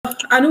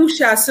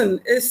अनुशासन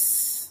इस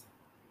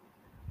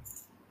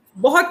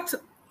बहुत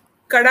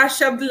कड़ा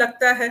शब्द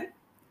लगता है,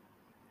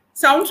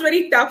 sounds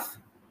very tough,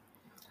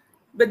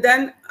 but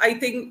then I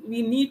think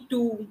we need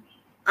to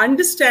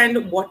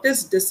understand what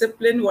is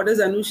discipline, what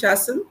is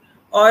अनुशासन,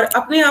 और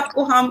अपने आप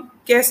को हम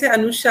कैसे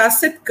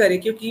अनुशासित करें,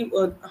 क्योंकि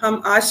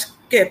हम आज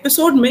के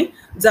एपिसोड में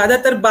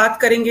ज्यादातर बात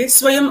करेंगे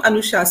स्वयं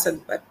अनुशासन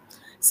पर,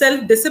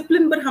 सेल्फ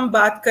डिसिप्लिन पर हम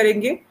बात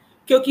करेंगे,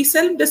 क्योंकि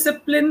self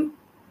discipline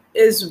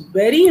is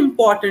very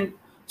important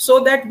so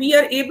that we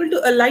are able to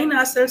align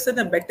ourselves in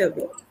a better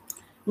way.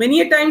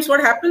 Many a times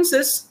what happens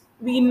is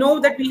we know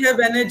that we have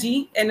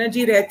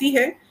energy रहती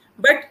है,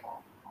 but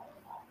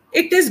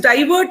it is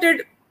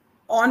diverted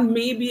on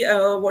maybe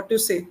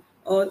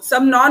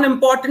some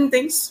non-important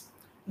things.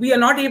 We are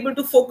not able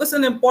to focus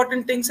on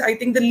important things. I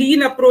think the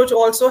lean approach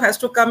also has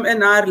to come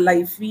in our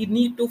life. We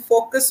need to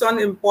focus on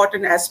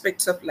important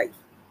aspects of life,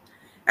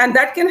 and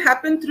that can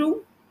happen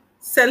through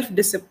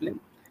self-discipline.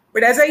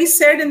 But as I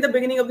said in the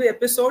beginning of the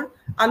episode,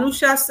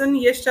 अनुशासन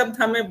ये शब्द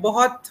हमें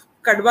बहुत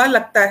कड़वा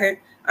लगता है,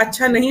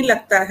 अच्छा नहीं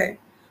लगता है।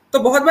 तो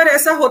बहुत बार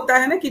ऐसा होता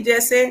है ना कि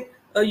जैसे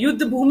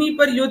युद्ध भूमि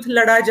पर युद्ध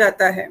लड़ा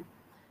जाता है,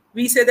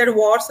 we say that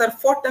wars are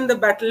fought on the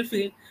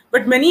battlefield,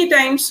 but many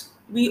times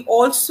we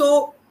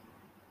also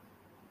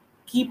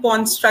keep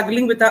on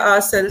struggling with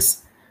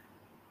ourselves.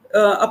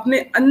 अपने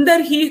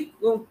अंदर ही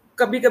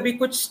कभी-कभी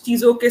कुछ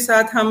चीजों के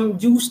साथ हम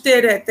जूझते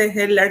रहते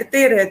हैं,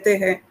 लड़ते रहते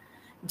हैं,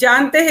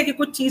 जानते हैं कि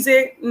कुछ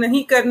चीजें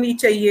नहीं करनी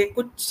चाहिए,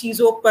 कुछ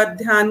चीजों पर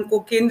ध्यान को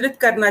केंद्रित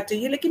करना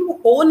चाहिए, लेकिन वो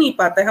हो नहीं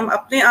पाता है, हम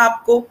अपने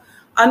आप को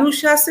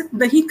अनुशासित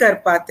नहीं कर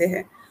पाते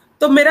हैं।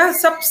 तो मेरा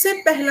सबसे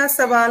पहला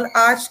सवाल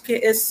आज के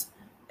इस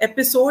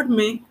एपिसोड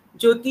में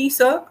ज्योति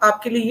सर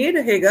आपके लिए ये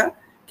रहेगा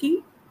कि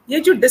ये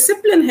जो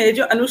डिसिप्लिन है,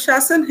 जो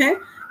अनुशासन है,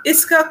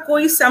 इसका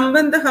कोई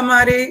संबंध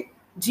हमारे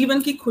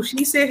जीवन की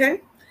खुशी से है?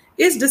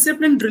 Is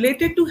discipline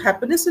related to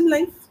happiness in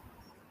life?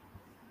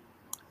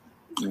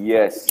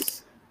 Yes,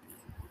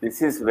 this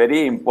is very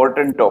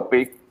important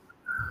topic.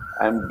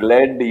 I'm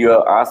glad you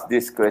have asked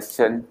this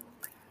question.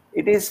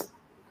 It is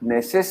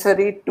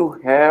necessary to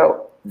have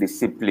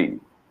discipline.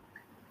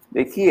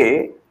 देखिए,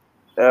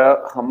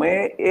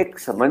 हमें एक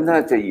समझना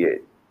चाहिए,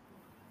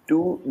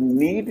 to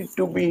need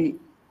to be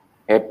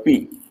happy,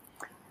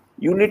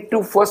 you need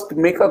to first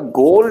make a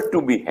goal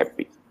to be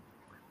happy.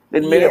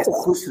 Then मेरे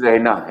को खुश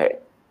रहना है,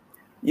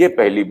 ये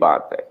पहली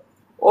बात है।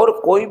 और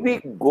कोई भी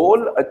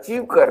गोल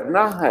अचीव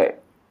करना है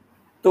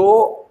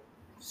तो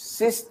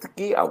शिस्त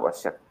की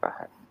आवश्यकता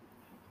है।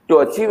 To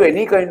achieve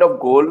any kind of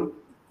goal,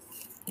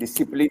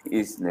 discipline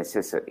is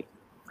necessary.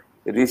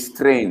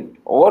 Restraint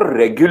or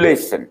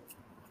regulation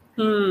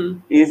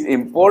is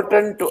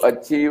important to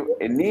achieve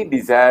any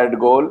desired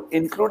goal,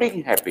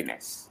 including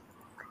happiness.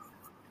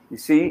 You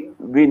see,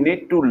 we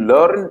need to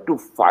learn to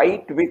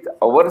fight with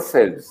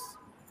ourselves.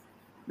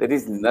 There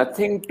is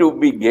nothing to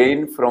be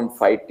gained from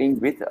fighting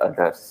with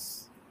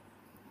others.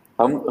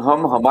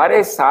 हम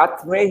हमारे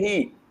साथ में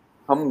ही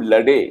हम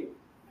लड़े,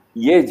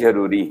 ये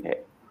जरूरी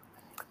है।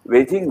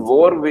 Waging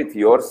war with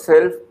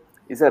yourself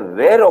is a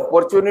rare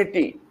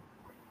opportunity,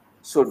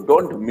 so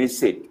don't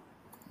miss it.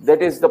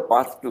 That is the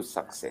path to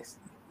success.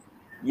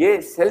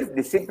 ये सेल्फ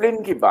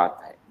डिसिप्लिन की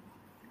बात है।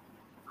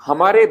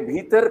 हमारे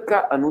भीतर का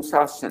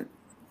अनुशासन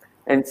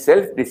and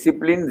self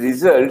discipline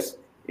results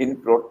in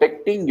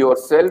protecting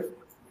yourself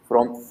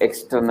from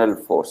external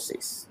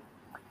forces.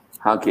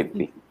 हाँ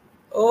कीर्ति।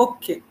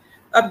 ओके,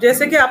 अब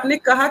जैसे कि आपने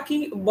कहा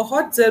कि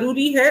बहुत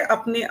जरूरी है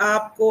अपने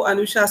आप को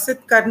अनुशासित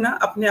करना,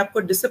 अपने आप को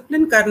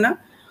डिसिप्लिन करना,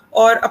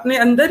 और अपने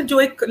अंदर जो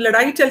एक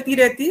लड़ाई चलती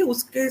रहती है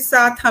उसके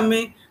साथ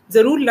हमें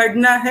जरूर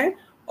लड़ना है,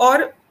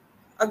 और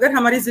अगर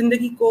हमारी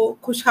जिंदगी को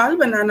खुशहाल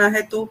बनाना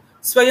है तो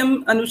स्वयं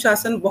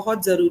अनुशासन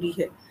बहुत जरूरी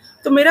है।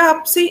 तो मेरा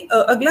आपसे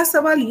अगला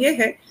सवाल ये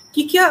है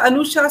कि क्या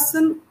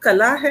अनुशासन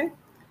कला है?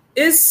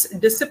 Is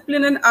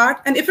discipline an art?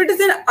 And if it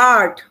is an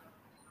art,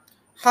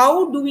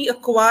 how do we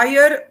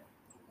acquire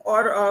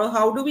or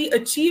how do we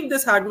achieve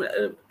this hard,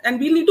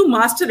 and we need to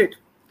master it,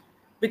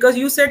 because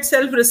you said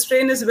self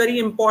restraint is very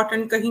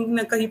important. कहीं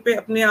ना कहीं पे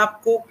अपने आप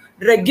को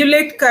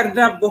regulate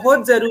करना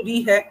बहुत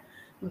जरूरी है।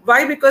 Why?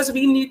 Because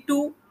we need to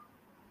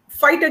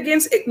fight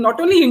against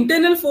not only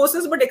internal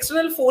forces but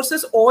external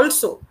forces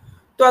also.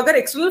 तो अगर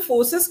external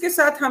forces के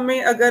साथ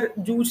हमें अगर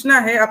जूझना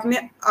है,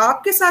 अपने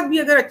आप के साथ भी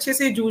अगर अच्छे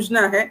से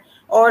जूझना है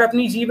और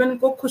अपनी जीवन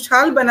को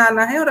खुशहाल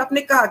बनाना है, और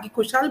आपने कहा कि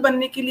खुशहाल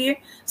बनने के लिए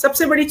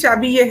सबसे बड़ी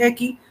चाबी ये है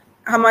कि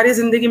हमारे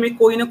जिंदगी में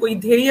कोई ना कोई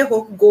ध्येय हो,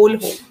 गोल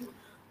हो।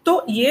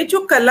 तो ये जो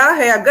कला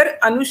है, अगर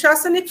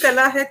अनुशासन एक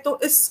कला है, तो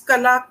इस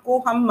कला को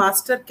हम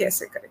मास्टर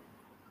कैसे करें?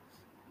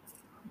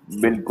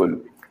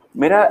 बिल्कुल,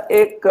 मेरा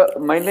एक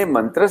मैंने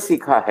मंत्र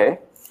सीखा है,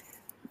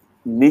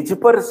 निज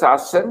पर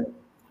शासन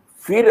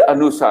फिर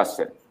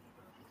अनुशासन।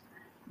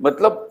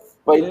 मतलब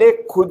पहले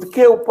खुद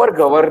के ऊपर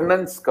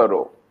गवर्नेंस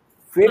करो,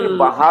 फिर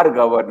बाहर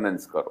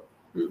गवर्नेंस करो।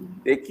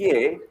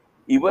 देखिए,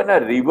 even a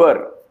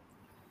river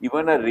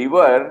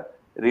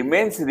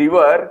remains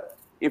river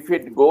if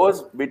it goes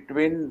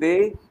between the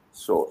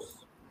source.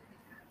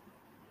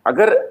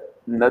 अगर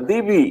नदी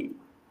भी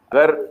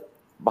अगर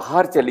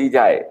बाहर चली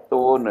जाए तो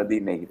वो नदी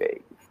नहीं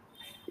रहेगी.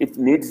 इट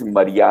नीड्स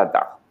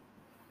मर्यादा.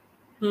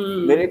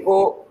 मेरे को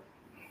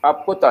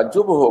आपको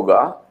ताज्जुब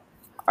होगा,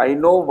 आई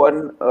नो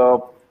वन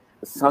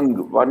संघ,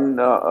 वन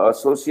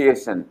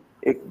एसोसिएशन,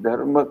 एक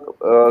धर्म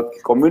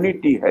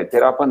कम्युनिटी है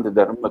तेरापंथ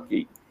धर्म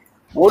की.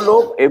 वो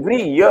लोग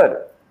एवरी ईयर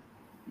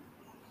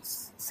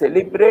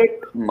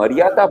सेलिब्रेट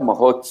मर्यादा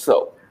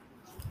महोत्सव.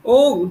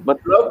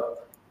 मतलब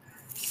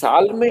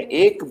साल में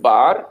एक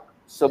बार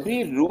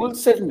सभी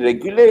रूल्स एंड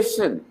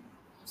रेगुलेशन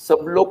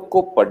सब लोग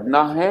को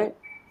पढ़ना है,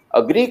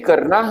 अग्री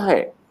करना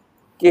है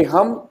कि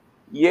हम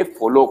ये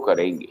फॉलो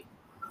करेंगे.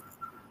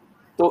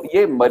 तो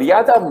ये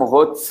मर्यादा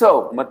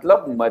महोत्सव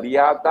मतलब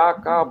मर्यादा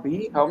का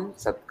भी हम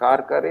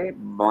सत्कार करें,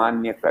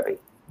 मान्य करें.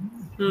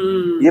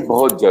 ये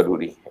बहुत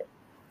जरूरी है.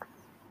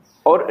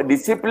 और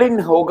डिसिप्लिन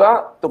होगा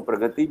तो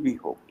प्रगति भी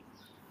होगी.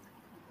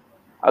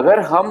 अगर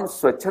हम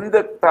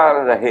स्वच्छंदता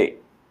रहे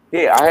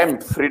कि आई एम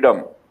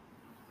फ्रीडम,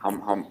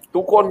 हम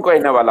तू कौन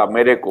कहने वाला,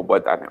 मेरे को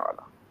बताने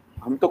वाला.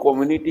 हम तो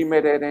कम्युनिटी में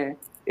रह रहे हैं,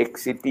 एक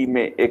सिटी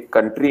में, एक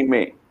कंट्री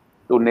में.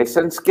 तो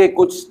नेशंस के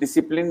कुछ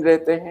डिसिप्लिन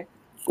रहते हैं,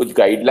 कुछ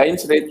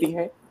गाइडलाइंस रहती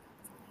हैं.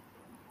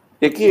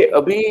 देखिए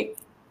अभी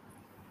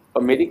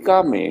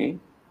अमेरिका में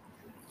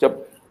जब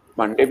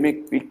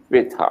पैंडेमिक पीक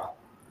पे था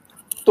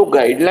तो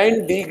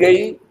गाइडलाइन दी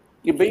गई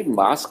कि भाई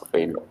मास्क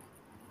पहनो.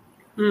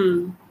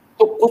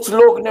 तो कुछ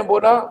लोग ने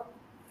बोला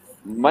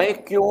मैं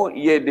क्यों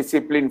ये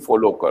डिसिप्लिन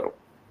फॉलो करूं.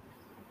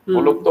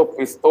 वो लोग तो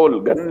पिस्तौल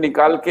गन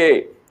निकाल के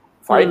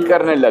फाइट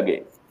करने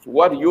लगे.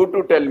 Who are you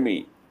to tell me?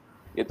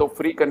 ये तो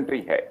फ्री कंट्री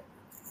है.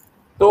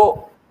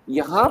 तो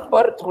यहाँ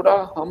पर थोड़ा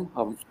हम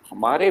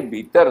हमारे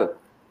भीतर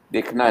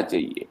देखना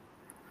चाहिए.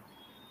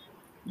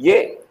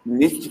 ये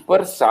निज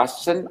पर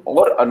शासन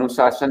और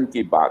अनुशासन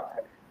की बात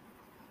है.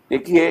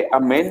 देखिए a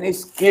man is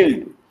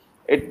skilled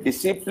at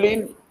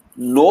discipline,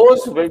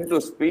 knows when to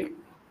speak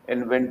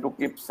and when to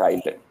keep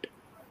silent.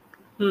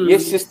 ये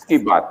शिस्त की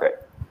बात है.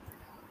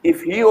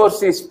 If he or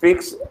she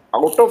speaks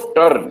out of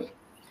turn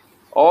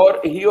or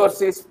he or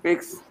she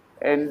speaks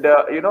and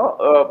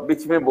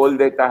बीच में बोल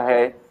देता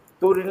है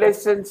तो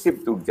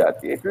रिलेशनशिप टूट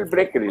जाती है. It will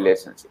break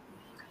relationship.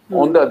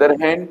 On the other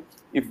hand,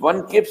 if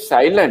one keeps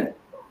silent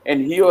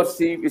and he or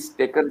she is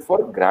taken for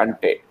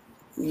granted,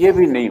 ये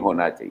भी नहीं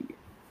होना चाहिए.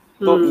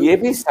 तो ये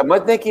भी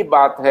समझने की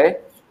बात है,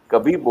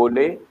 कभी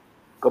बोले,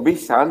 कभी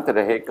शांत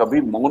रहे,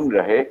 कभी मौन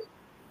रहे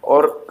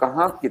और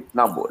कहाँ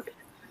कितना बोले.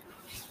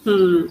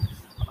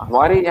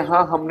 हमारे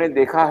यहाँ हमने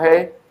देखा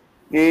है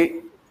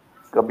कि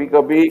कभी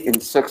कभी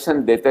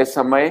इंस्ट्रक्शन देते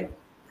समय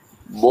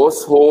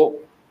बॉस हो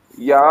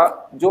या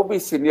जो भी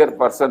सीनियर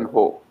पर्सन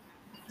हो,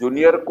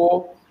 जूनियर को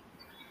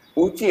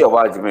ऊंची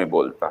आवाज में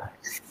बोलता है,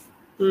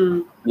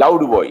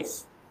 लाउड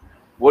वॉइस,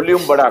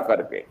 वॉल्यूम बढ़ा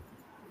करके,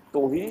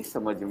 तो ही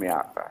समझ में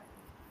आता है.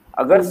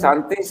 अगर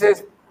शांति से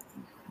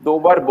 2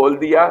 बार बोल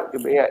दिया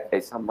कि भैया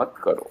ऐसा मत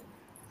करो,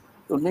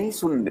 तो नहीं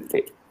सुन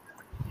लेते.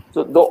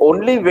 So the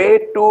only way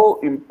to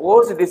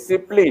impose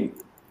discipline,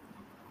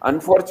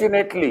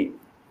 unfortunately,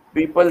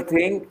 people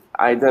think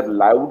either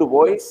loud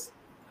voice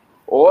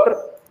or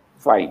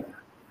fine.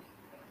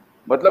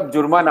 मतलब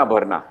जुर्माना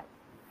भरना है.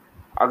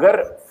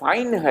 अगर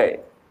फाइन है,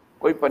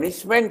 कोई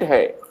पनिशमेंट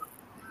है,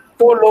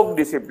 तो लोग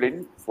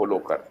डिसिप्लिन फॉलो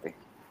करते हैं.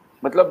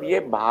 मतलब ये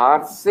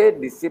बाहर से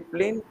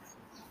डिसिप्लिन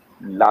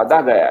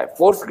लादा गया है,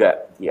 फोर्स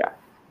किया है.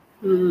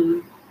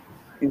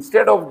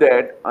 इंस्टेड ऑफ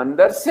दैट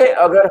अंदर से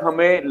अगर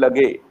हमें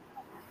लगे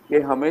कि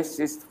हमें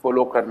शिस्त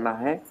फॉलो करना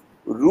है,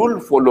 रूल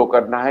फॉलो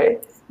करना है,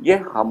 ये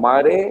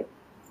हमारे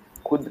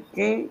खुद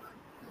की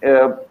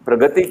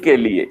प्रगति के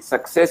लिए,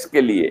 सक्सेस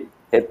के लिए,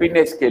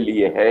 हैप्पीनेस के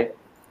लिए है,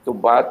 तो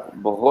बात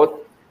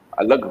बहुत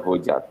अलग हो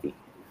जाती.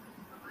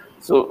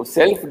 सो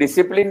सेल्फ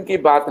डिसिप्लिन की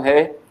बात है.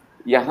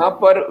 यहाँ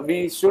पर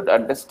we should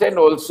understand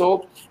also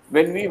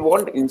when we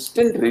want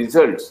instant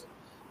results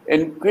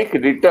and quick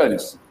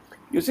returns,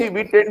 you see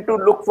we tend to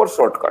look for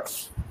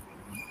shortcuts.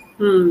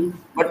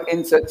 But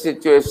in such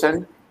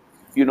situation,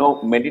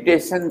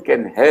 meditation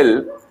can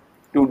help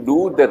to do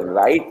the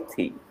right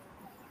thing.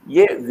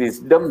 ये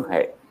wisdom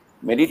है.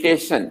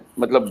 Meditation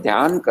मतलब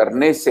ध्यान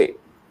करने से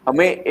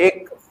हमें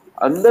एक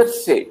अंदर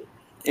से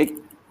एक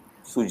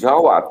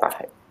सुझाव आता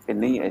है कि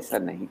नहीं, ऐसा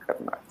नहीं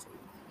करना चाहिए.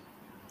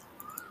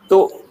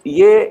 तो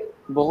ये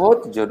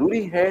बहुत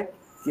जरूरी है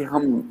कि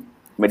हम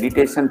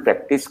मेडिटेशन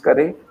प्रैक्टिस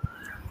करें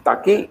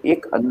ताकि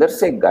एक अंदर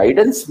से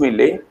गाइडेंस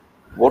मिले,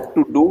 what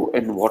to do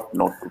and what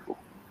not to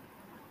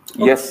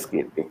do. Yes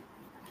Kirti.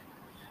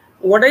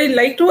 What I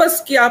like to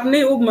ask कि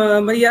आपने वो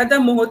मर्यादा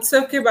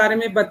महोत्सव के बारे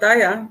में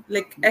बताया,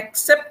 like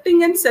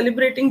accepting and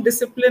celebrating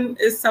discipline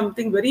is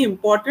something very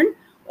important.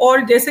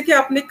 और जैसे कि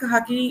आपने कहा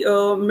कि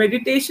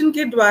मेडिटेशन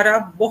के द्वारा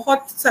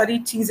बहुत सारी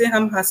चीजें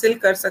हम हासिल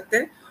कर सकते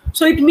हैं.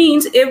 So it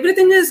means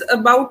everything is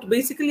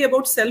basically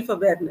about self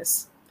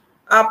awareness.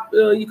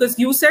 Because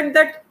you said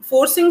that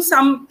forcing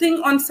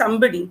something on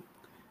somebody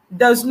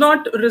does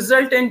not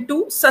result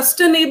into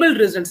sustainable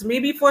results.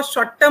 Maybe for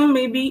short term,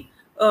 maybe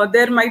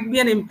there might be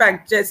an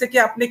impact. जैसे कि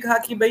आपने कहा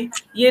कि भाई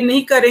ये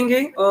नहीं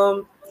करेंगे,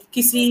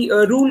 किसी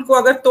रूल को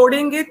अगर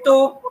तोड़ेंगे तो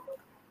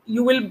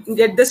you will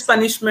get this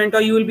punishment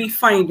और you will be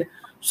find.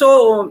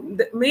 So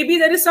maybe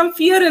there is some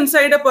fear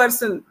inside a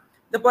person.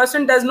 The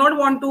person does not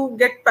want to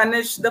get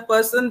punished. The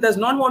person does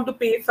not want to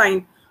pay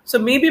fine. So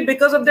maybe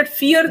because of that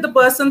fear, the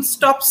person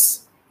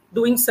stops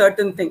doing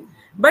certain thing.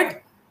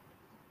 But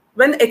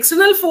when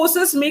external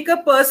forces make a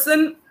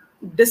person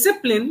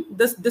discipline,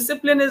 this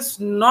discipline is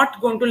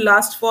not going to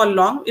last for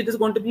long. It is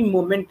going to be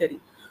momentary.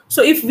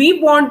 So if we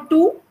want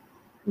to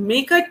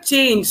make a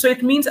change, so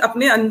it means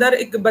अपने अंदर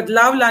एक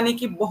बदलाव लाने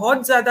की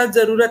बहुत ज्यादा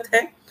जरूरत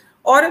है.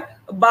 और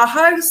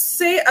बाहर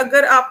से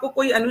अगर आपको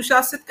कोई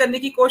अनुशासित करने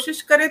की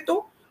कोशिश करे तो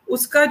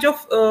उसका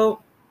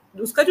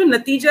जो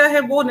नतीजा है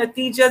वो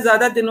नतीजा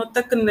ज्यादा दिनों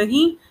तक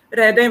नहीं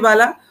रहने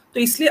वाला. तो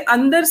इसलिए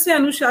अंदर से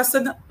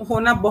अनुशासन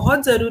होना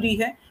बहुत जरूरी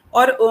है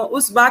और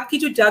उस बात की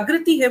जो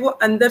जागृति है वो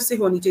अंदर से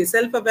होनी चाहिए.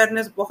 सेल्फ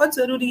अवेयरनेस बहुत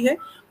जरूरी है.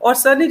 और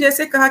सर ने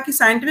जैसे कहा कि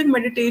scientific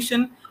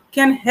meditation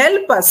can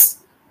help us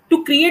to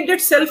create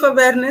that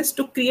self-awareness,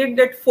 to create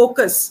that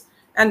focus.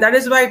 And that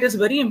is why it is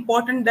very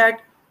important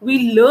that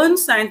we learn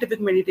scientific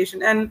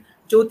meditation. And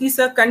Jyoti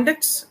sir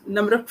conducts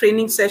number of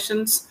training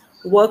sessions,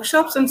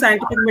 workshops on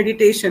scientific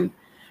meditation.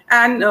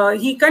 And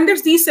he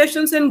conducts these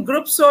sessions in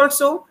groups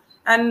also.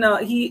 And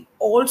he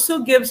also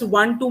gives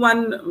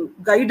one-to-one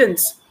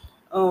guidance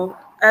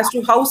as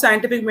to how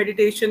scientific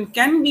meditation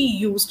can be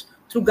used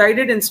through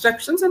guided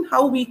instructions and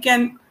how we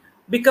can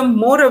become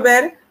more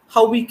aware,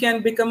 how we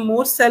can become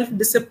more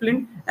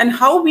self-disciplined, and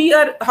how we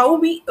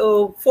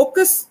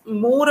focus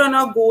more on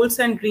our goals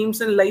and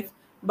dreams in life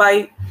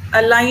by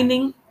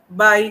aligning,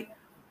 by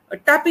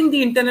tapping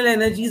the internal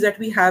energies that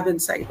we have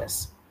inside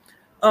us.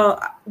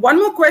 One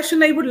more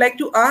question I would like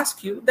to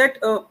ask you, that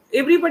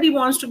everybody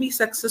wants to be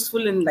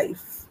successful in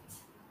life.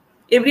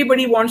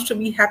 Everybody wants to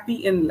be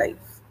happy in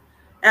life.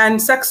 And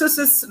success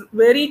is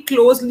very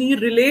closely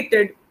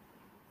related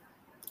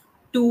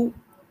to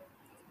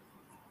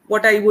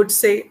what I would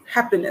say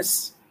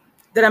happiness.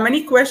 There are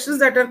many questions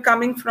that are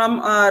coming from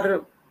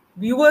our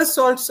viewers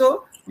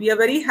also. We are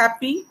very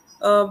happy.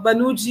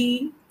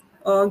 Banuji,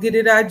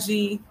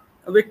 Giriraj,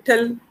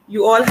 Vittal,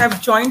 you all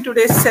have joined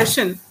today's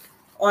session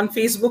on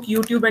Facebook,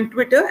 YouTube and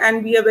Twitter,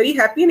 and we are very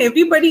happy. And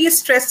everybody is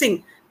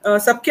stressing.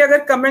 सबके अगर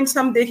comments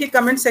हम देखें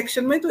comment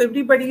section में, तो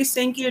everybody is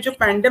saying कि ये जो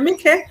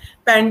pandemic है,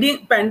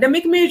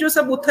 पैंडेमिक में जो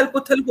सब उथल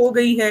पुथल हो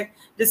गई है,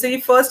 जैसे ये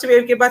फर्स्ट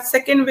वेव के बाद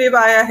सेकेंड वेव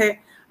आया है,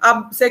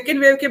 अब सेकेंड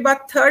वेव के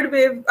बाद थर्ड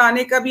वेव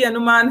आने का भी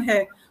अनुमान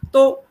है.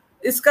 तो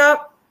इसका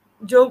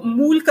जो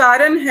मूल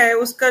कारण है,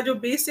 उसका जो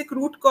बेसिक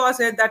रूट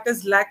कॉज है, that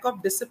is lack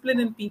of discipline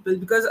in people,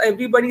 because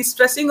everybody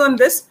stressing on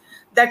this,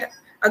 that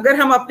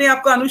अगर हम अपने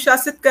आप को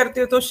अनुशासित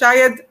करते हो तो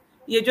शायद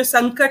ये जो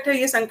संकट है,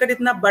 ये संकट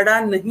इतना बड़ा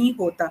नहीं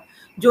होता.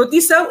 ज्योति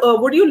sir,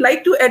 would you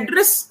like to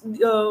address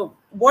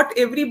what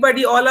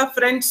everybody, all our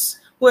friends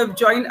who have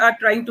joined are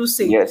trying to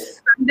say? Yes.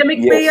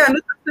 Pandemic पे ये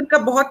अनुशासन का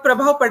बहुत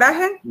प्रभाव पड़ा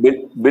है.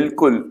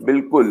 बिल्कुल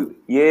बिल्कुल,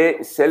 ये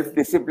सेल्फ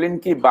डिसिप्लिन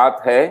की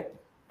बात है.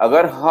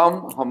 अगर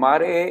हम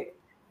हमारे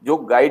जो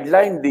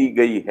गाइडलाइन दी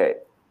गई है,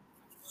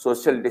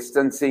 सोशल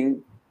डिस्टेंसिंग,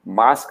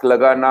 मास्क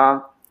लगाना,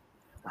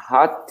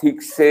 हाथ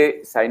ठीक से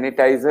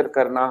सैनिटाइजर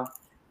करना,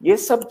 ये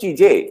सब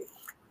चीजें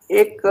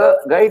एक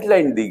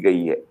गाइडलाइन दी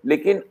गई है.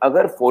 लेकिन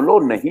अगर फॉलो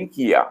नहीं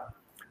किया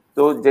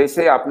तो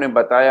जैसे आपने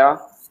बताया,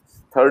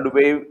 third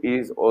wave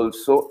is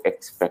also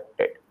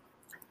expected.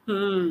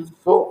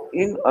 So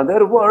in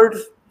other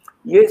words,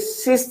 ये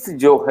शिस्त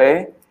जो है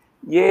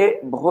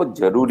ये बहुत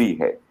जरूरी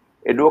है.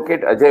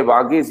 Advocate Ajay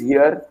Wagh is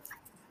here.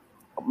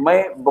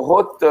 मैं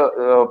बहुत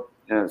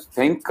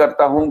थैंक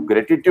करता हूँ,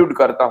 ग्रेटिट्यूड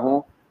करता हूँ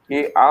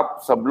कि आप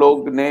सब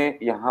लोग ने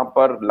यहाँ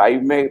पर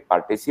लाइव में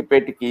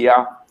पार्टिसिपेट किया.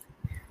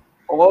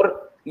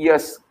 और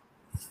yes,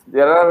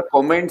 there are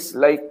comments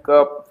like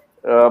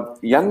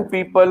young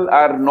people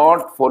are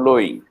not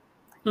following.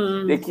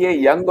 देखिए,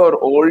 यंग और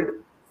ओल्ड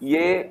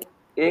ये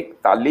एक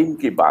तालीम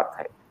की बात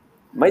है.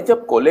 मैं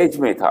जब कॉलेज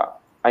में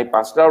था, I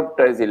passed out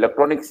as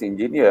electronics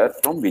engineer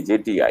from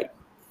VJTI.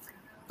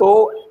 तो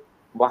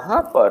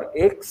वहां पर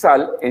एक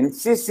साल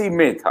एनसीसी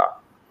में था.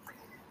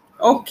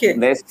 ओके.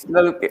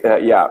 नेशनल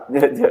या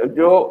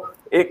जो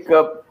एक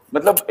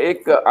मतलब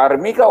एक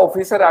आर्मी का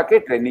ऑफिसर आके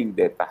ट्रेनिंग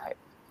देता है,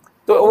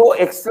 तो वो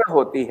एक्स्ट्रा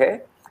होती है.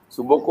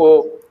 सुबह को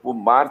वो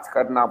मार्च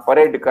करना,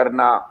 परेड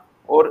करना,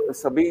 और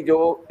सभी जो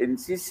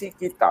एनसीसी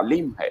की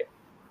तालीम है.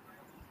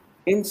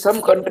 इन some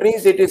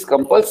countries it is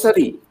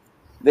compulsory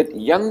that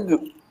young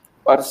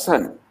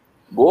person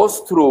goes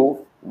through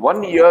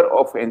 1 year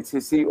of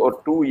NCC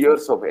और 2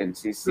 years ऑफ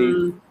एनसीसी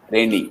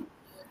ट्रेनिंग,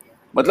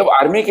 मतलब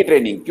आर्मी की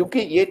ट्रेनिंग, क्योंकि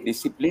ये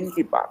डिसिप्लिन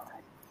की बात है.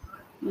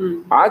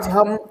 आज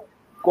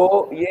हमको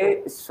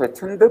ये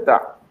स्वच्छंदता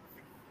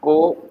को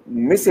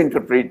मिस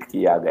इंटरप्रेट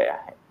किया गया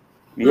है.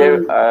 We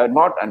have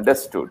not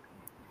understood.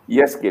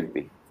 Yes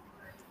Kirti.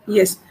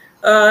 Yes,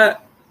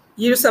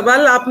 ये जो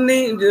सवाल आपने,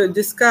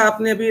 जिसका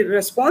आपने अभी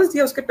रिस्पॉन्स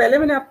दिया, उसके पहले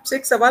मैंने आपसे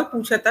एक सवाल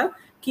पूछा था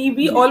कि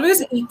we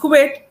always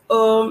equate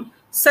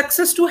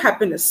success to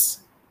happiness.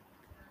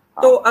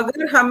 तो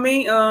अगर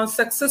हमें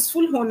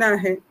सक्सेसफुल होना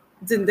है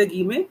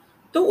जिंदगी में,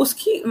 तो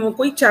उसकी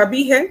कोई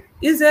चाबी है?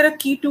 इज देयर अ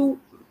की टू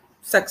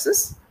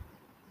सक्सेस?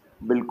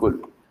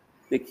 बिल्कुल.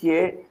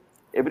 देखिए,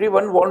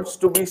 everyone wants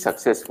to be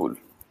successful,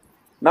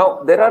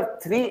 Now, there are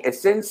three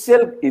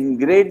essential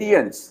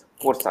ingredients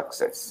for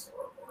success.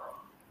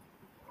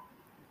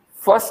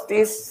 First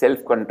is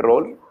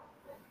self-control.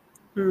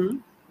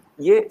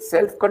 ये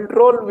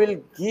self-control will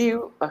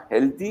give a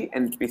healthy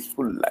and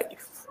peaceful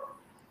life.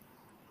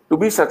 To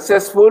be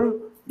successful,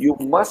 you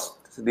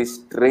must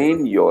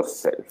restrain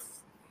yourself.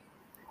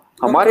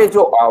 हमारे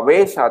जो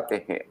आवेश आते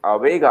हैं,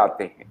 आवेग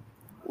आते हैं,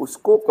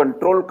 उसको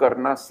कंट्रोल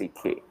करना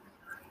सीखे.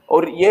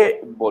 और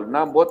ये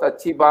बोलना बहुत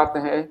अच्छी बात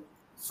है,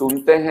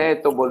 सुनते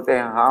हैं तो बोलते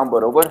हैं हाँ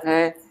बरोबर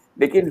है,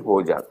 लेकिन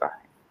हो जाता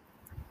है.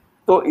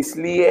 तो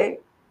इसलिए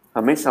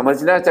हमें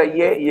समझना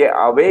चाहिए ये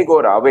आवेग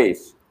और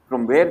आवेश,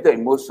 from where the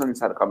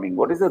emotions are coming.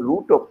 What is the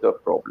root of the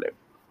problem?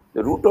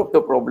 The root of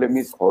the problem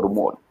is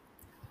hormone.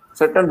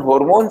 Certain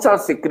hormones are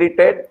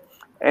secreted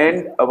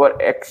and our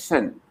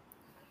action,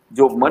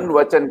 जो मन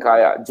वचन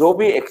काया, जो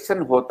भी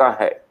एक्शन होता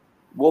है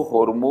वो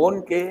हार्मोन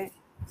के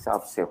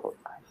हिसाब से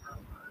होता है.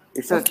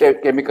 It's a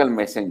chemical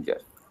messenger.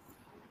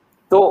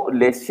 तो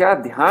लेस्या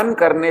ध्यान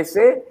करने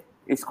से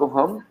इसको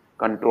हम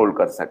कंट्रोल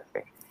कर सकते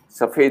हैं.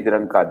 सफेद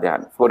रंग का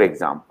ध्यान, for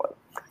example.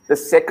 The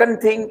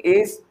second thing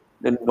is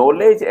the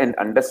knowledge and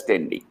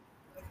understanding.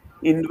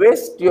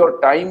 Invest your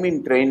time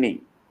in training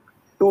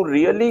to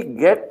really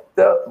get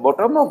the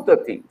bottom of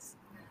the things.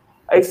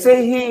 ऐसे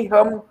ही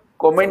हम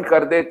कमेंट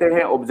कर देते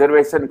हैं,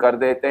 ऑब्जर्वेशन कर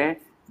देते हैं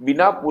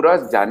बिना पूरा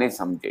जाने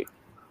समझे.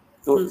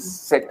 तो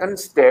second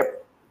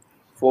step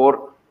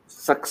for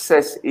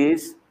success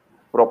is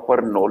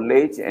proper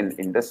knowledge and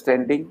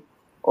understanding.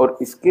 और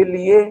इसके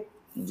लिए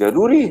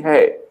जरूरी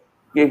है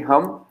कि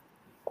हम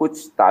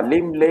कुछ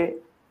तालीम ले,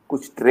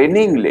 कुछ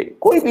ट्रेनिंग ले.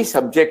 कोई भी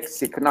सब्जेक्ट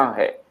सीखना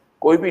है,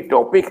 कोई भी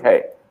टॉपिक है,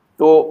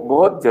 तो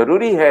बहुत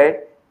जरूरी है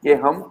कि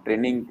हम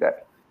ट्रेनिंग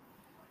करें.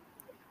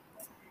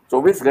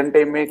 24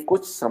 घंटे में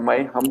कुछ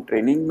समय हम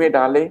ट्रेनिंग में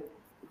डालें,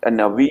 इन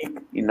a week,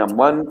 in a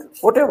month,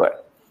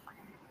 whatever.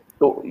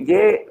 तो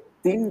ये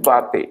तीन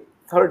बातें.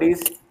 Third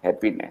is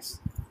happiness.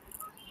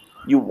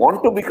 You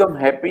want to become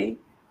happy,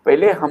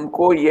 पहले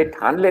हमको ये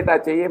ठान लेना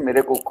चाहिए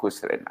मेरे को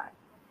खुश रहना है.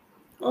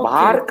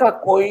 बाहर का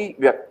कोई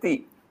व्यक्ति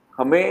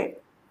हमें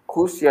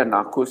खुश या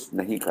नाखुश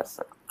नहीं कर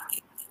सकता.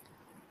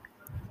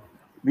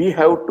 वी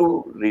हैव टू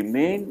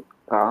रिमेन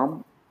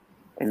काम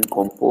एंड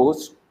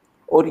कंपोज्ड.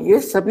 और ये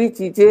सभी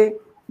चीजें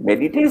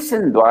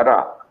मेडिटेशन द्वारा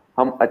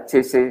हम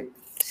अच्छे से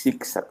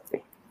सीख सकते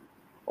हैं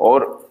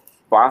और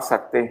पा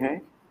सकते हैं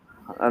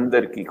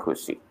अंदर की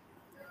खुशी.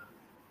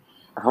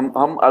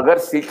 हम अगर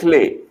सीख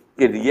ले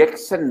कि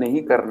रिएक्शन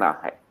नहीं करना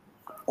है,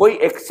 कोई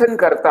एक्शन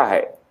करता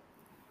है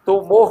तो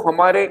वो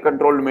हमारे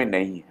कंट्रोल में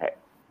नहीं है.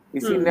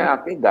 किसी ने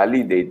आके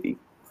गाली दे दी,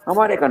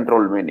 हमारे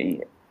कंट्रोल में नहीं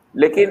है,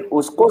 लेकिन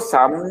उसको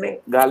सामने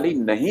गाली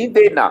नहीं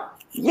देना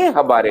ये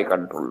हमारे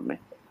कंट्रोल में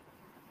है.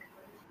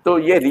 तो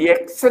ये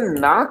रिएक्शन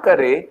ना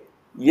करे,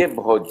 ये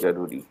बहुत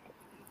जरूरी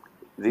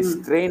है.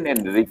 Restrain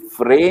and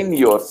refrain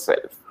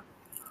yourself,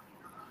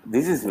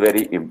 this is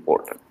very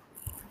important.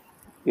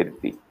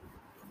 कीर्ति,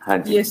 हाँ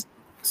जी. Yes.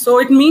 So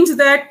it means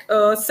that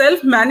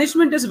self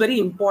management is very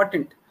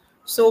important.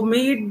 So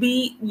may it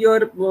be your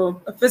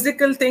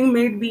physical thing,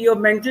 may it be your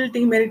mental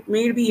thing, may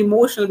it be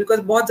emotional, because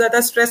बहुत ज़्यादा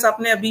stress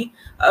आपने अभी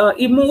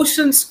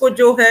emotions को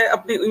जो है,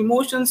 अपने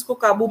emotions को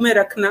काबू में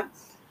रखना,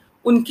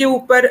 उनके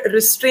ऊपर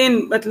restrain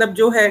मतलब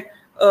जो है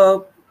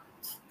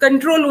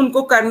कंट्रोल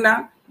उनको करना,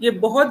 ये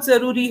बहुत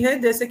जरूरी है.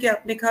 जैसे कि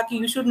आपने कहा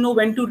कि you should know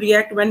when to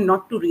react, when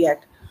not to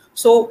react.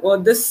 So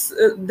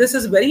this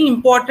is very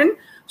important.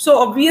 So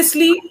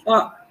obviously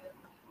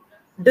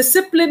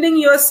disciplining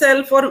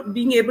yourself or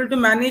being able to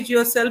manage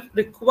yourself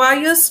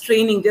requires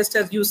training, just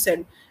as you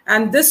said,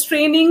 and this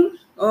training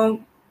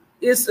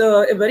is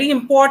very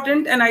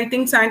important. And I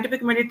think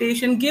scientific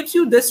meditation gives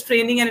you this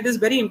training, and it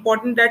is very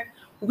important that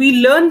we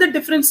learn the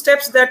different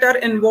steps that are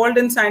involved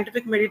in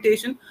scientific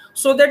meditation,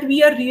 so that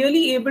we are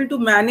really able to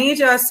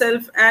manage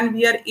ourselves and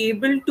we are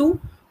able to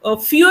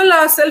fuel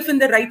ourselves in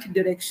the right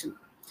direction.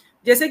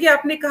 जैसे कि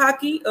आपने कहा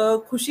कि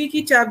खुशी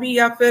की चाबी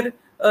या फिर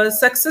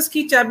सक्सेस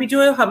की चाबी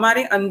जो है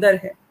हमारे अंदर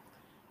है.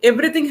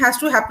 Everything has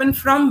to happen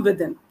from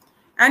within,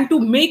 and to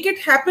make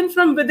it happen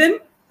from within,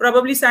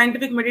 probably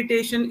scientific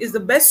meditation is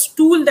the best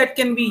tool that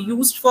can be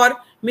used for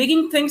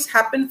making things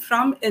happen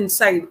from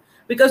inside.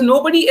 Because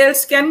nobody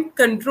else can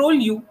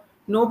control you,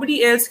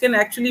 nobody else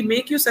can actually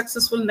make you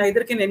successful,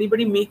 neither can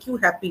anybody make you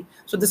happy.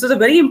 So this is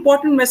a very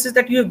important message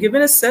that you have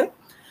given us, sir.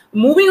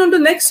 Moving on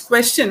to next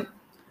question.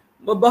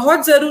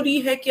 बहुत जरूरी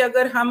है कि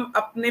अगर हम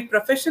अपने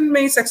profession में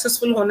ही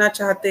successful होना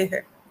चाहते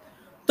हैं,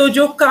 तो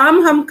जो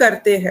काम हम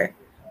करते हैं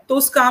तो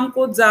उस काम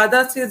को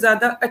ज्यादा से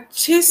ज्यादा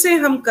अच्छे से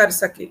हम कर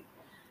सके.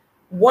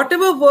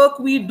 Whatever work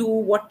we do,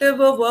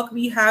 whatever work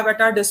we have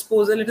at our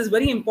disposal, it is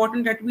very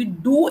important that we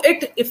do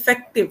it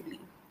effectively.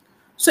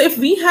 So if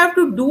we have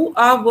to do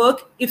our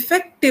work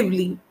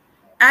effectively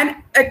and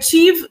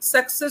achieve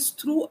success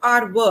through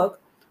our work,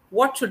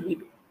 what should we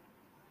do?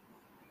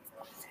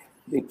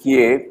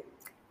 देखिए,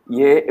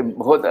 ये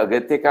बहुत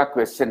अगत्य का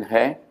question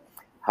है,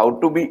 how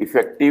to be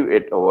effective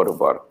eight our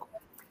work.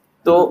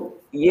 तो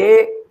ये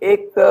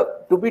एक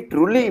to be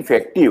truly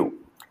effective,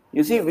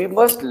 you see we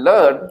must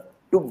learn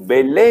to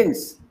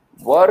balance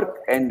work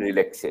and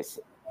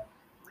relaxation.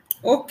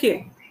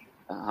 Okay.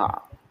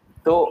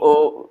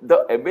 So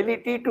the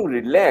ability to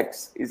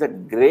relax is a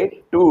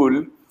great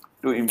tool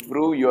to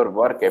improve your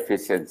work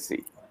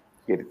efficiency,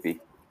 Kirti.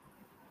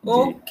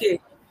 Okay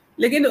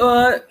लेकिन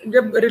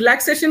जब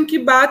relaxation की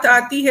बात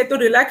आती है तो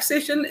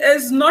relaxation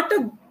is not a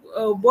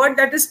word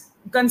that is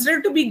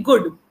considered to be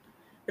good.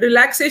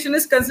 Relaxation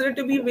is considered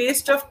to B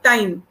waste of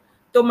time.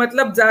 तो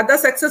मतलब ज्यादा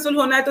सक्सेसफुल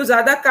होना है तो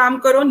ज्यादा काम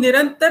करो,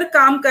 निरंतर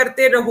काम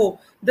करते रहो.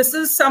 This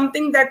is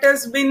something that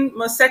has been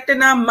set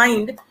in our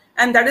mind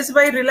and that is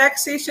why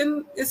relaxation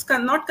is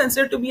not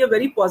considered to be a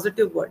very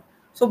positive word.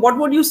 So what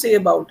would you say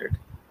about it?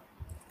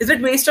 Is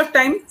it waste of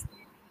time?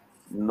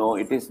 No,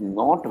 it is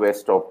not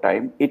waste of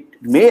time. It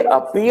may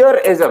appear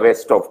as a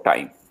waste of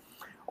time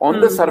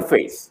on the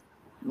surface,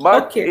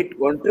 but it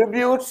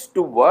contributes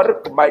to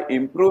work by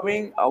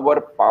improving our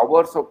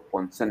powers of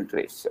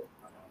concentration.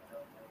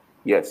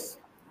 Yes.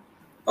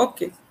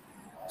 Okay.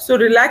 So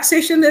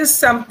relaxation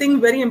is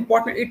something very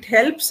important. It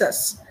helps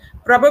us.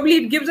 Probably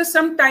it gives us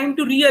some time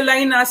to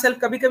realign ourselves.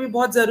 कभी-कभी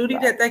बहुत जरूरी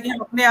रहता है कि हम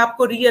अपने आप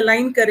को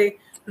realign करें,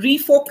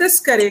 refocus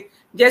करें.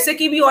 जैसे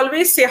कि we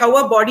always say how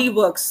our body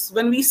works.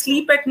 When we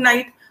sleep at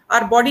night,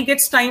 our body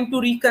gets time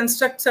to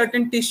reconstruct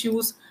certain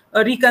tissues,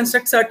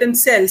 reconstruct certain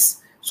cells.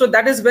 So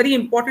that is very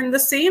important. In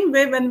the same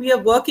way, when we are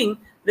working,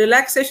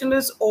 relaxation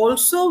is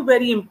also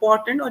very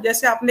important. और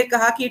जैसे आपने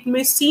कहा कि it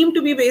may seem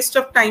to be waste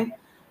of time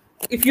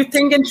if you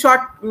think in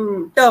short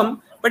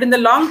term, but in the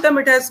long term,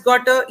 it has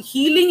got a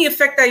healing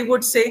effect, I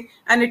would say,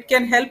 and it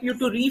can help you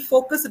to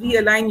refocus,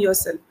 realign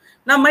yourself.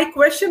 Now, my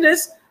question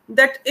is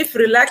that if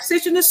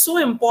relaxation is so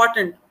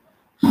important,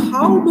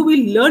 how do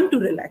we learn to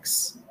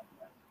relax?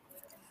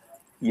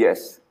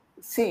 Yes.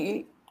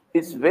 See,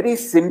 it's very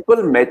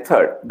simple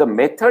method. The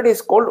method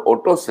is called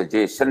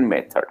auto-suggestion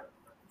method.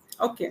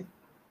 Okay.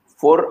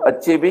 For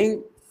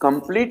achieving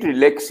complete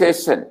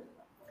relaxation,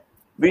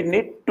 we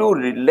need to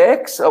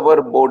relax our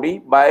body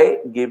by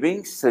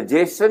giving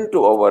suggestion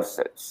to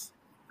ourselves.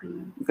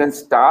 You can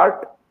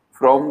start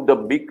from the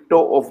big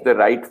toe of the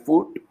right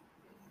foot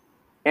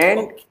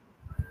and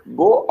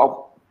go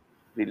up.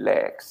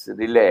 Relax,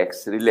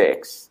 relax,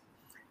 relax.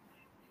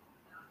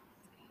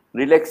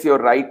 Relax your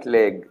right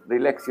leg,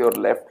 relax your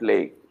left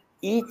leg.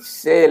 Each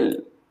cell,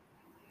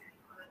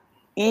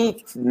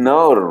 each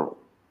nerve,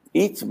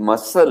 each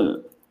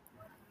muscle,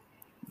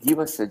 give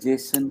a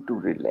suggestion to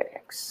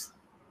relax.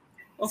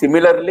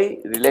 Similarly,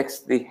 relax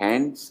the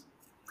hands,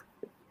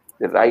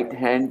 the right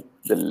hand,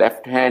 the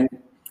left hand.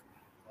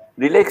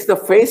 Relax the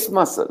face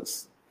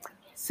muscles.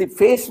 See,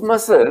 face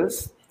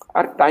muscles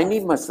are tiny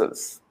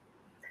muscles.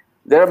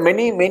 There are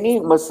many, many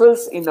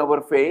muscles in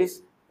our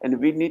face, and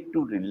we need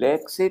to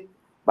relax it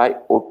by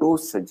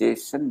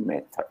auto-suggestion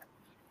method.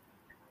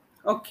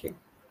 Okay.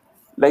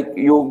 Like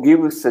you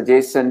give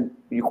suggestion,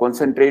 you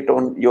concentrate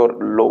on your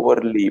lower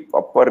lip,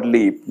 upper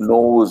lip,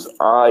 nose,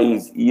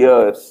 eyes,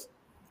 ears.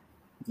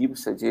 Give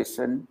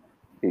suggestion,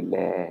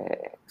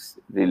 relax,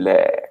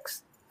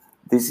 relax.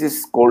 This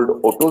is called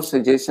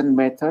auto-suggestion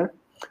method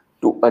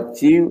to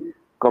achieve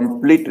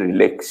complete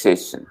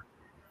relaxation.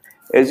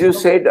 As you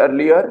said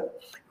earlier,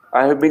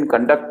 I have been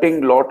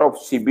conducting a lot of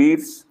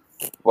shibers,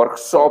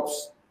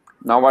 workshops.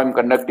 Now I'm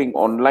conducting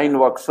online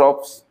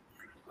workshops.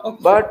 Okay.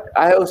 But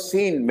I have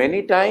seen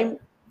many times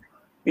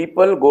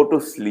people go to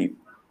sleep.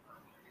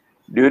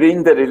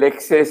 During the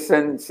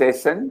relaxation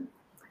session,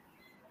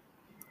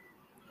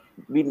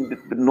 we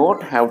do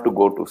not have to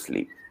go to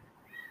sleep.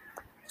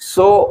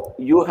 So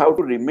you have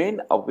to remain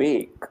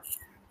awake.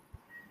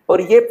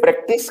 और ये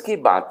practice की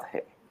बात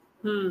है.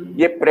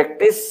 ये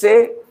practice से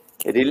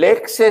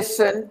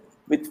relaxation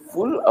with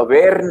full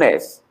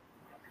awareness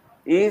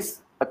is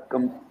a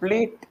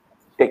complete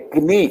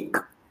technique.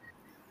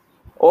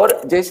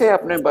 और जैसे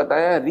आपने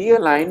बताया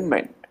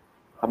realignment,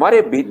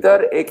 हमारे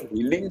भीतर एक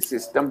healing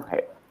system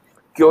है,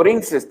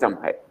 curing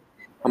system है.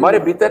 हमारे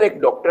भीतर एक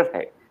डॉक्टर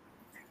है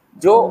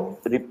जो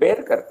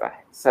रिपेयर करता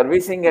है,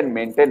 सर्विसिंग एंड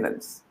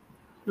मेंटेनेंस.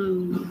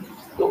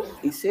 तो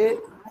इसे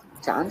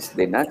चांस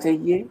देना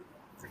चाहिए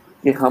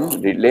कि हम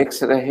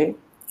रिलैक्स रहे.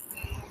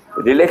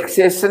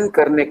 रिलैक्सेशन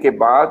करने के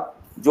बाद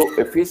जो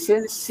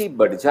एफिशिएंसी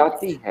बढ़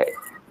जाती है,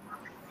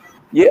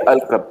 ये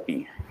अल्पकल्पी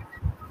है.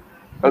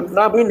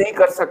 कल्पना भी नहीं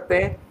कर सकते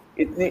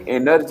इतनी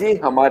एनर्जी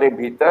हमारे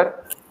भीतर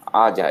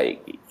आ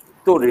जाएगी.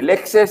 तो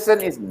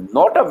relaxation is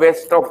not a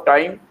waste of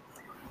time,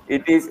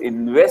 it is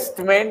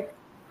investment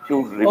to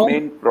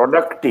remain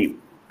productive,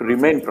 to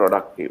remain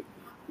productive.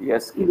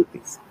 Yes,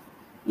 please.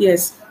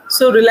 Yes.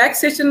 So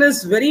relaxation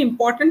is very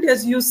important,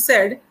 as you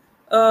said,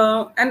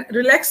 and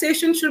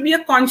relaxation should be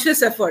a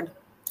conscious effort.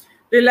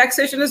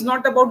 Relaxation is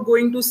not about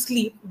going to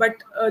sleep,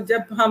 but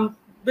जब हम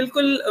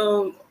बिल्कुल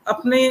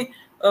अपने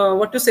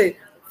what to say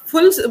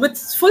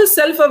with full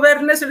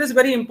self-awareness, it is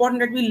very important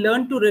that we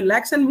learn to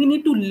relax, and we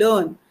need to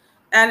learn.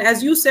 And as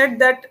you said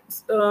that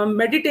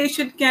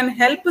meditation can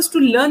help us to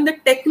learn the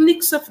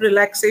techniques of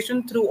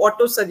relaxation through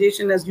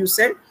auto-suggestion, as you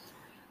said.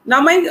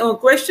 Now, my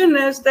question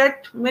is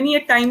that many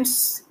a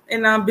times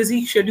in our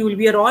busy schedule,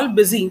 we are all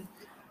busy,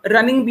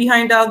 running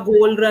behind our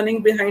goal,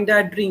 running behind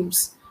our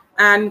dreams.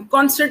 and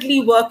constantly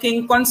working,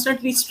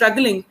 constantly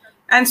struggling.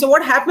 And so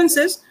what happens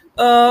is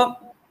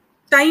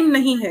time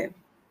नहीं है,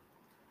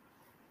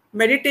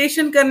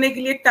 meditation करने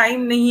के लिए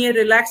time नहीं है,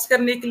 relax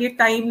करने के लिए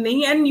टाइम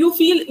नहीं है, and you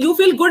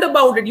feel good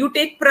about it, you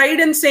take pride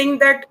in saying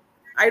that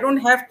I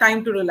don't have time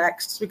to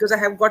relax because I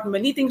have got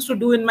many things to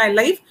do in my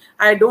life.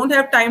 I don't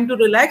have time to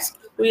relax.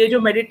 तो ये जो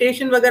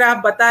meditation वगैरह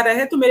आप बता रहे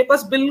हैं, तो मेरे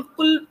पास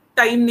बिल्कुल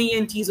टाइम नहीं है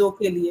इन चीजों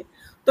के लिए.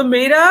 तो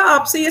मेरा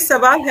आपसे ये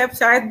सवाल है,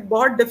 शायद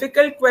बहुत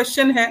डिफिकल्ट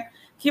क्वेश्चन है,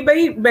 कि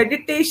भाई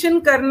मेडिटेशन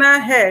करना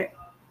है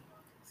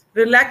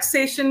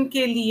रिलैक्सेशन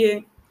के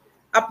लिए,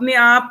 अपने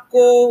आप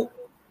को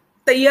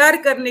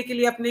तैयार करने के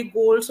लिए, अपने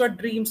गोल्स और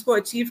ड्रीम्स को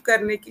अचीव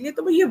करने के लिए,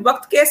 तो भाई ये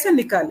वक्त कैसे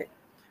निकाले,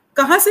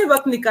 कहाँ से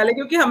वक्त निकाले?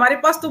 क्योंकि हमारे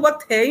पास तो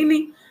वक्त है ही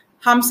नहीं.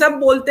 हम सब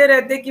बोलते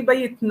रहते कि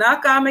भाई इतना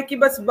काम है कि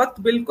बस वक्त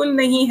बिल्कुल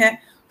नहीं है.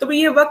 तो भाई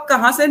ये वक्त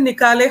कहाँ से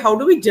निकाले? How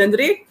do we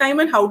generate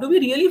time and how do we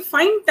really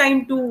find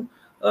time to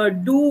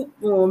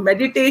do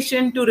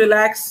meditation, to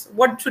relax?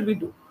 What should we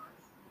do?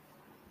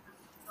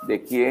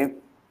 देखिए,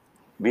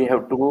 we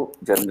have to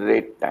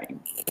generate time.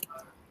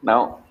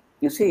 Now,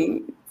 you see,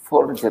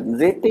 for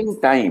generating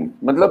time,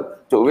 मतलब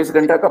 24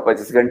 घंटा का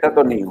 25 घंटा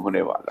तो नहीं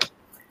होने वाला.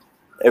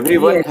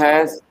 Everyone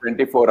has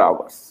 24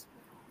 hours.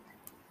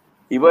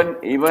 Even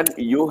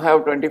you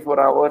have 24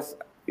 hours.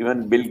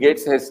 Even Bill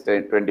Gates has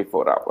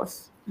 24 hours.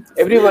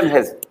 Everyone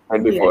has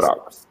 24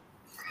 hours.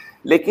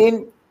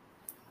 लेकिन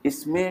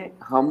इसमें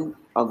हम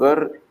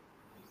अगर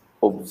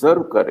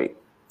ऑब्जर्व करें,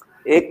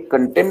 एक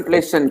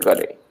कंटेम्पलेशन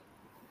करें,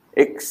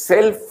 एक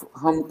सेल्फ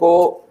हमको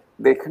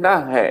देखना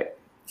है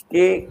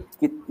कि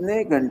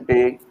कितने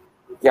घंटे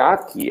क्या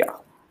किया.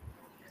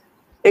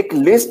 एक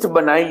लिस्ट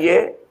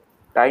बनाइए,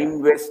 time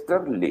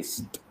Wester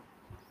list.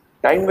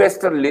 Time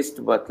Wester list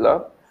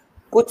मतलब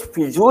कुछ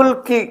फिजूल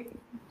की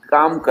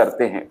काम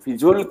करते हैं,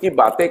 फिजूल की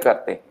बातें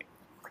करते हैं.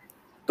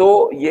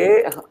 तो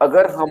ये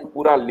अगर हम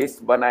पूरा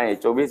लिस्ट बनाए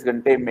 24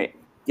 घंटे में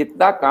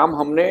कितना काम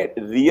हमने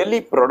रियली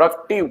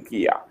प्रोडक्टिव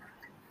किया,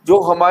 जो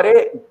हमारे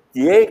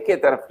ध्येय के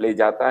तरफ ले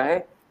जाता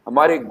है,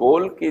 हमारे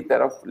गोल की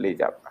तरफ ले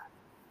जाता है.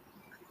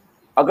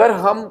 अगर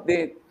हम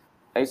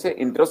ऐसे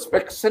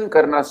इंट्रोस्पेक्शन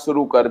करना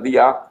शुरू कर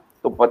दिया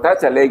तो पता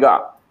चलेगा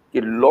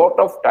कि lot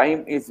of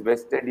time is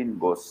wasted in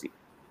gossip.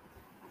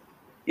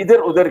 इधर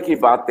उधर की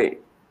बातें,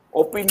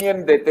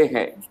 ओपिनियन देते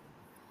हैं,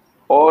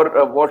 और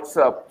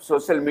व्हाट्सएप,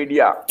 सोशल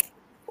मीडिया,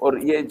 और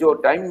ये जो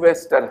टाइम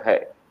वेस्टर है,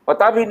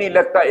 पता भी नहीं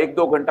लगता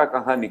 1-2 घंटा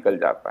कहाँ निकल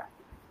जाता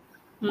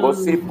है.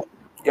 गॉसिप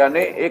यानी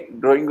एक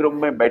ड्राइंग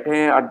रूम में बैठे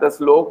हैं 8-10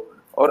 लोग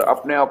और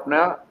अपने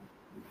अपना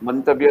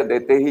मंतव्य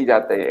देते ही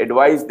जाते हैं,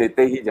 एडवाइस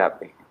देते ही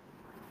जाते हैं.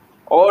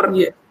 और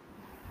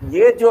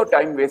ये जो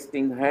टाइम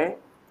वेस्टिंग है,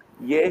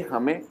 ये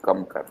हमें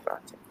कम करना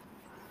चाहिए.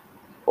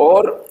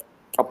 और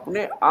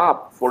अपने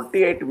आप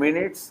 48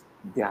 मिनट्स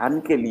ध्यान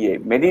के लिए,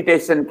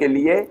 मेडिटेशन के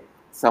लिए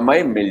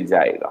समय मिल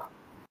जाएगा.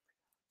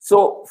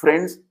 So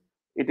friends,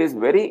 it is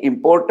very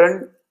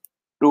important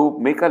to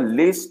make a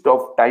list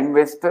of time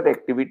Wester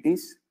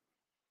activities.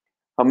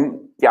 हम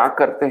क्या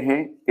करते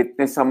हैं,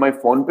 कितने समय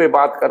फोन पे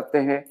बात करते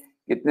हैं,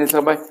 कितने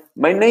समय.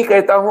 मैं नहीं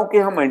कहता हूं कि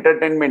हम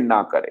एंटरटेनमेंट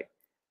ना करें,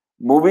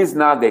 मूवीज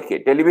ना देखें,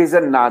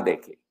 टेलीविजन ना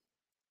देखें,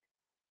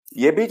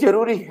 ये भी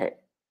जरूरी है,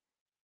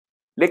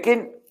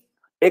 लेकिन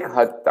एक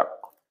हद तक.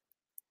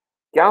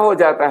 क्या हो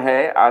जाता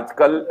है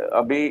आजकल,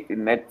 अभी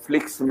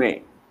नेटफ्लिक्स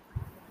में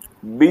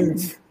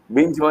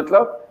बिंज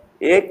मतलब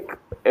एक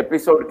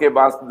एपिसोड के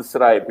बाद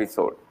दूसरा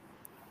एपिसोड,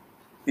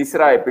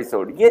 तीसरा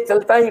एपिसोड, ये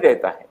चलता ही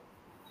रहता है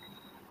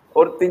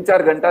और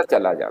 3-4 घंटा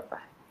चला जाता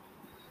है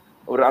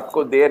और रात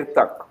को देर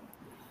तक.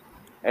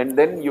 And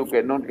then you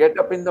cannot get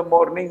up in the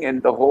morning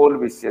and the whole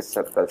vicious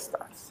circle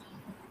starts.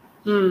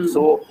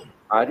 So,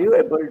 are you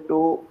able to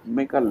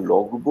make a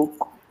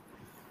logbook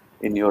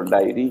in your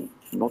diary?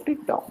 Note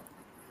it down.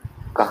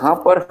 कहाँ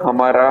पर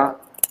हमारा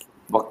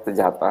वक्त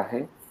जाता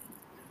है,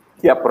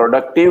 क्या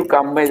प्रोडक्टिव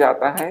काम में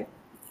जाता है.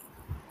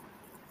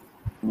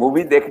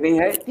 मूवी देखनी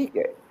है, ठीक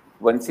है,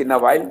 once in a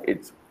while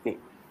it's okay,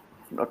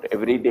 not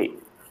every day.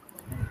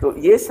 तो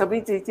ये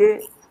सभी चीजें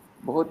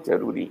बहुत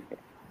जरूरी है.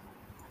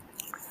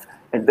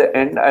 At the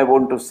end, I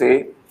want to say,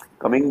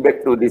 coming back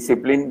to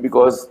discipline,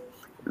 because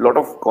a lot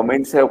of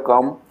comments have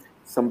come.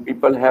 Some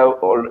people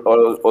have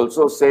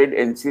also said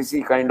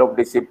NCC kind of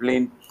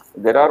discipline.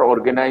 There are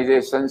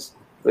organizations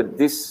with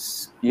this,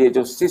 ये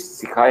जो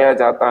सिखाया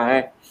जाता है,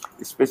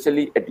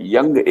 especially at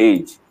young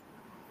age,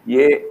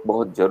 ये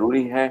बहुत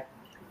जरूरी है.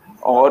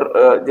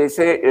 और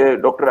जैसे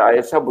doctor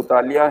Ayesha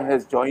बुतालिया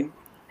has joined,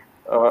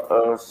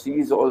 she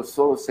is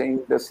also saying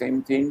the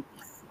same thing.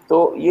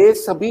 तो ये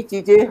सभी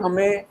चीजें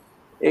हमें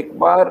एक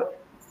बार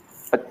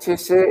अच्छे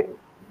से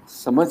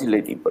समझ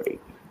लेनी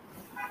पड़ेगी,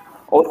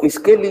 और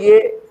इसके लिए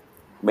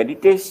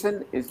meditation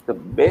is the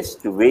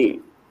best way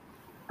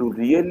to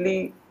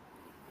really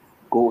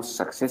go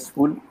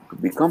successful, to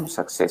become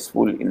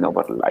successful in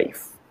our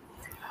life.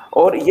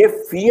 और ये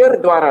फियर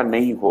द्वारा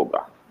नहीं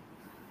होगा.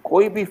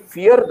 कोई भी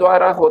फियर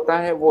द्वारा होता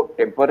है वो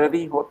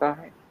टेम्पररी होता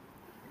है,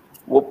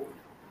 वो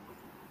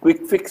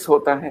क्विक फिक्स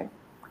होता है.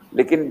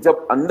 लेकिन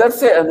जब अंदर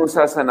से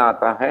अनुशासन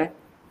आता है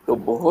तो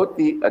बहुत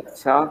ही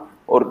अच्छा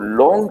और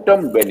लॉन्ग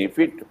टर्म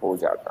बेनिफिट हो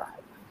जाता है।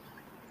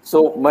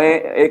 सो मैं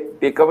एक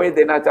टेकअवे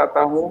देना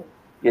चाहता हूँ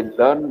कि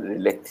learn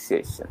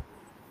relaxation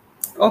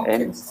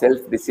and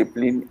self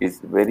discipline is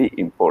very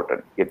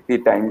important. कितनी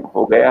टाइम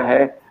हो गया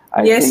है?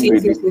 I think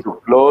we need to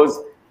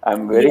close. I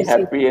am very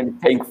happy and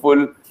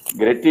thankful.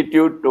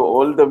 Gratitude to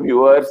all the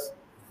viewers.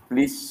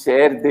 Please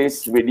share this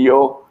video.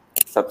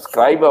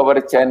 Subscribe our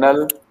channel.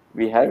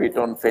 We have it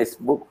on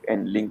Facebook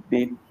and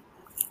LinkedIn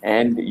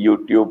and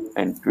YouTube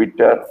and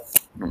Twitter,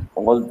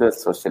 all the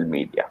social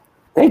media.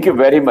 Thank you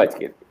very much,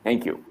 Kirti.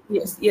 Thank you.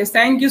 Yes.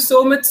 Thank you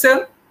so much, sir,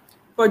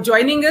 for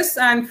joining us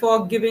and for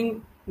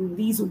giving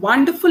these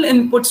wonderful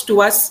inputs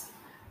to us.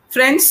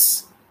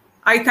 Friends,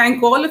 I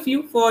thank all of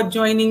you for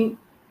joining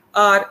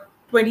our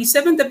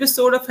 27th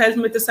episode of Health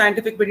with the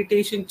Scientific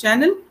Meditation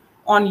channel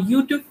on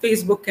YouTube,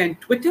 Facebook, and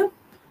Twitter.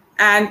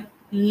 And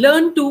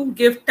learn to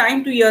give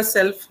time to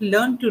yourself,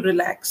 learn to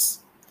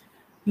relax,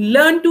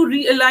 learn to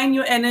realign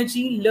your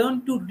energy,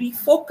 learn to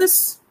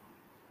refocus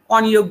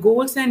on your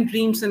goals and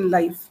dreams in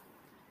life.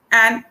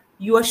 And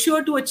you are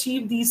sure to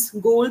achieve these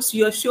goals,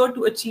 you are sure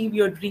to achieve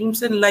your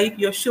dreams in life,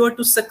 you're sure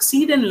to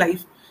succeed in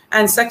life.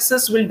 And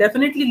success will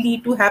definitely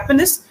lead to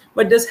happiness,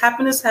 but this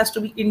happiness has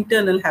to be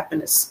internal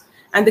happiness.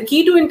 And the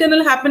key to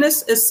internal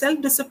happiness is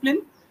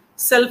self-discipline,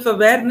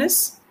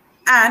 self-awareness,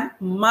 and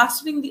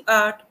mastering the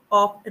art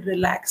of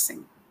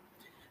relaxing.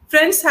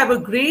 Friends, have a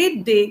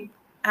great day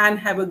and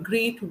have a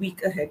great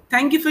week ahead.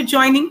 Thank you for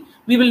joining.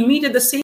 We will meet at the same